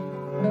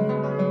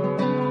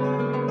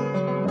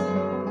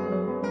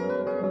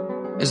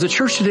 Is the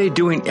church today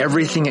doing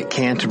everything it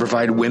can to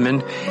provide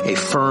women a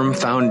firm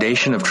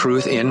foundation of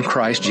truth in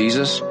Christ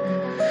Jesus?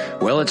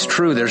 Well, it's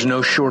true. There's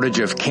no shortage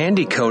of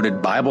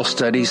candy-coated Bible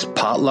studies,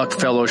 potluck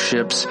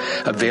fellowships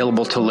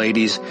available to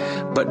ladies.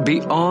 But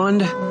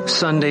beyond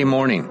Sunday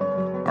morning,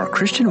 are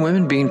Christian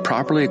women being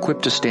properly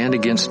equipped to stand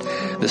against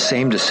the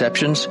same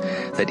deceptions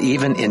that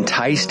even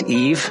enticed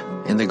Eve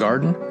in the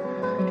garden?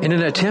 In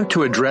an attempt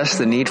to address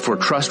the need for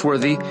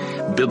trustworthy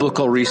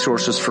biblical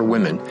resources for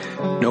women,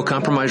 No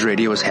Compromise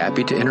Radio is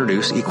happy to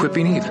introduce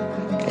Equipping Eve,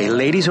 a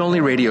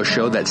ladies-only radio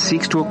show that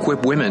seeks to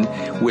equip women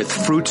with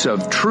fruits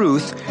of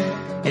truth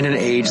in an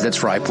age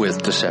that's ripe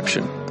with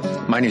deception.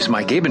 My name is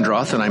Mike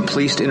Abendroth, and I'm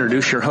pleased to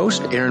introduce your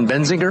host, Erin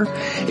Benzinger,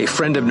 a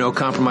friend of No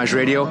Compromise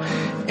Radio,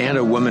 and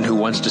a woman who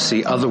wants to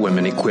see other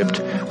women equipped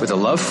with a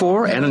love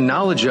for and a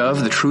knowledge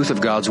of the truth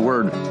of God's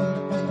Word.